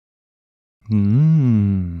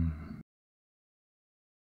Mm.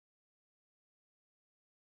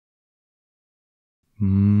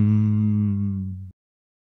 Mm.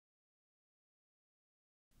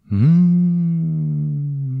 Mm.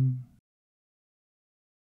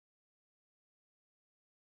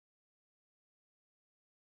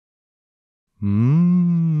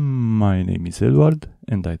 My name is Edward,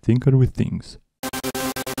 and I tinker with things.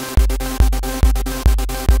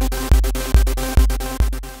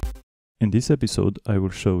 In this episode, I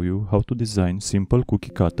will show you how to design simple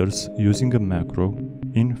cookie cutters using a macro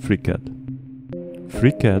in FreeCAD.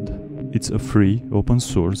 FreeCAD is a free,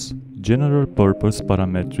 open-source, general-purpose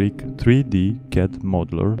parametric 3D CAD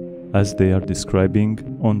modeler, as they are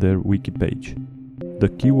describing on their wiki page. The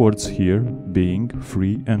keywords here being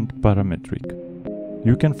free and parametric.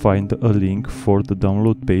 You can find a link for the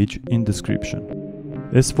download page in description.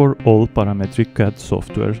 As for all parametric CAD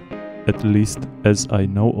software, at least as I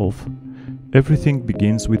know of, everything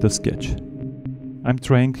begins with a sketch. I'm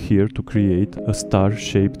trying here to create a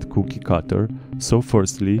star-shaped cookie cutter, so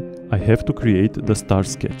firstly I have to create the star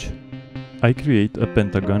sketch. I create a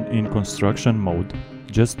pentagon in construction mode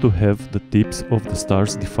just to have the tips of the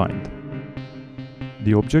stars defined.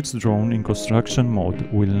 The objects drawn in construction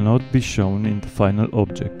mode will not be shown in the final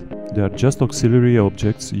object. They are just auxiliary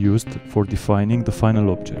objects used for defining the final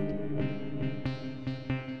object.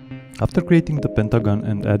 After creating the pentagon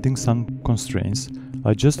and adding some constraints,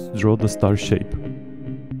 I just draw the star shape.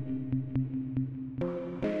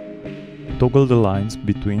 Toggle the lines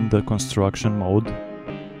between the construction mode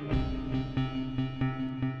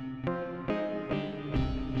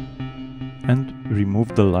and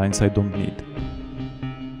remove the lines I don't need.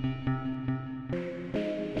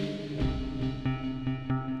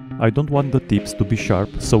 I don't want the tips to be sharp,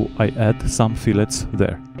 so I add some fillets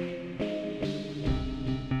there.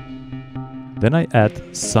 Then I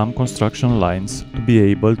add some construction lines to be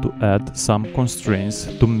able to add some constraints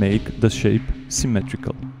to make the shape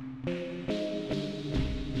symmetrical.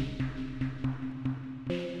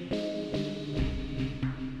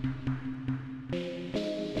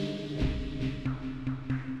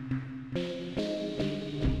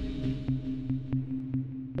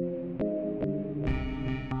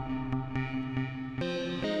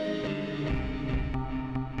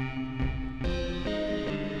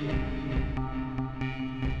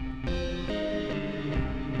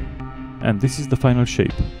 And this is the final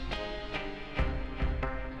shape.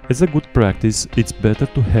 As a good practice, it's better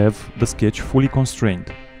to have the sketch fully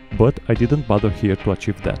constrained, but I didn't bother here to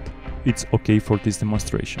achieve that. It's okay for this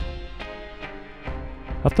demonstration.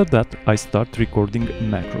 After that, I start recording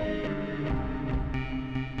macro.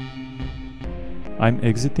 I'm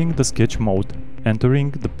exiting the sketch mode,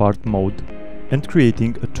 entering the part mode, and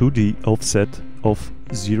creating a 2D offset of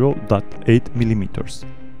 0.8 mm.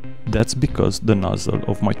 That's because the nozzle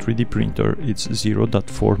of my 3D printer is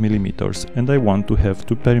 0.4 mm and I want to have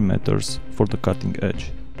two perimeters for the cutting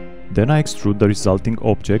edge. Then I extrude the resulting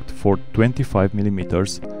object for 25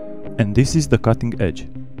 mm and this is the cutting edge.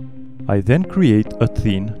 I then create a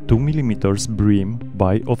thin 2 mm brim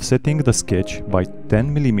by offsetting the sketch by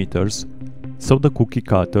 10 mm so the cookie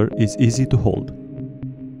cutter is easy to hold.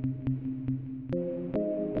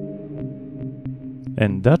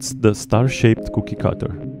 And that's the star-shaped cookie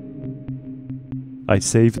cutter. I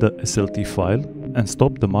save the SLT file and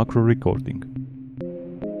stop the macro recording.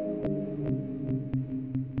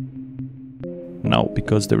 Now,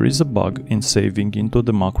 because there is a bug in saving into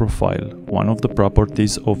the macro file one of the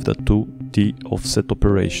properties of the 2D offset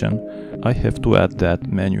operation, I have to add that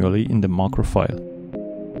manually in the macro file.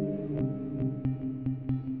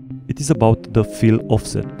 It is about the fill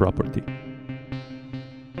offset property.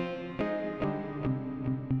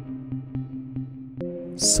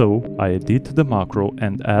 So I edit the macro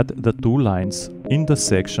and add the two lines in the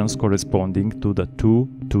sections corresponding to the two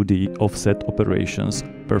 2D offset operations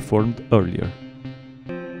performed earlier.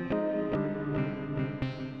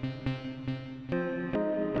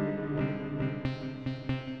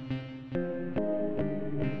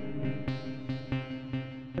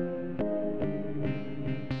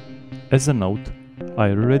 As a note,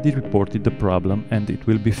 I already reported the problem and it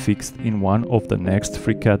will be fixed in one of the next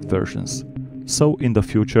FreeCAD versions. So in the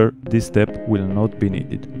future, this step will not be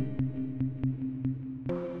needed.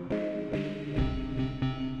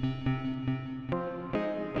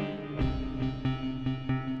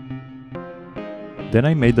 Then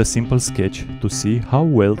I made a simple sketch to see how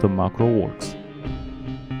well the macro works.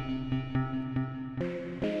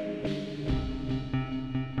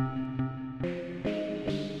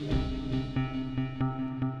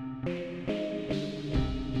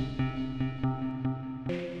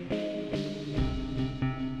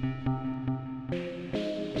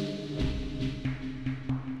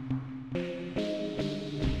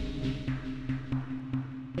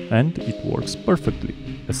 And it works perfectly,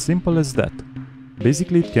 as simple as that.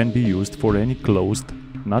 Basically it can be used for any closed,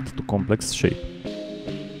 not too complex shape.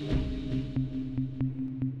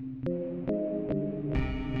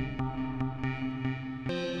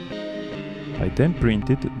 I then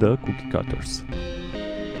printed the cookie cutters.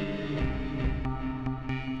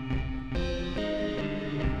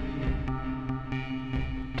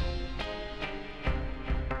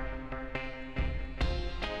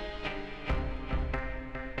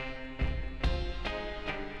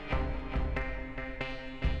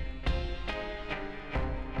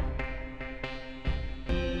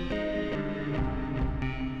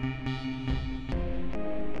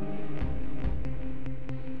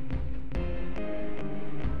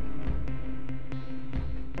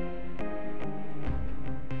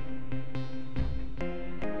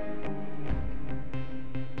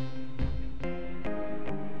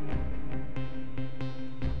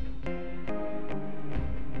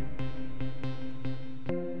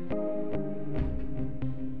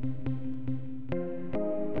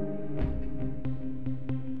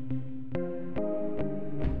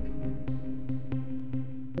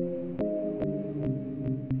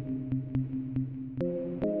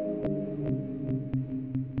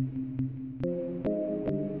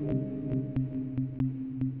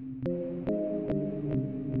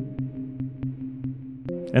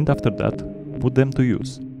 And after that, put them to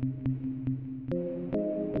use.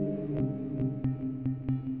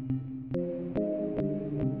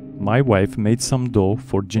 My wife made some dough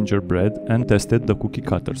for gingerbread and tested the cookie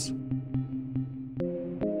cutters.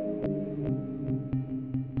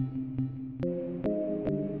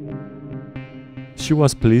 She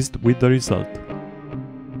was pleased with the result.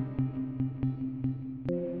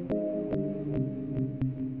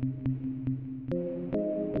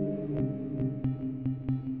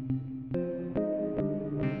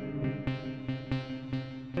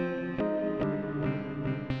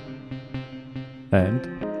 And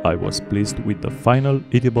I was pleased with the final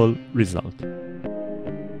eatable result.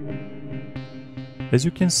 As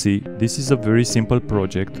you can see, this is a very simple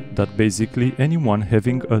project that basically anyone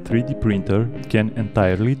having a 3D printer can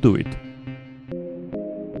entirely do it.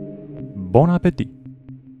 Bon appétit!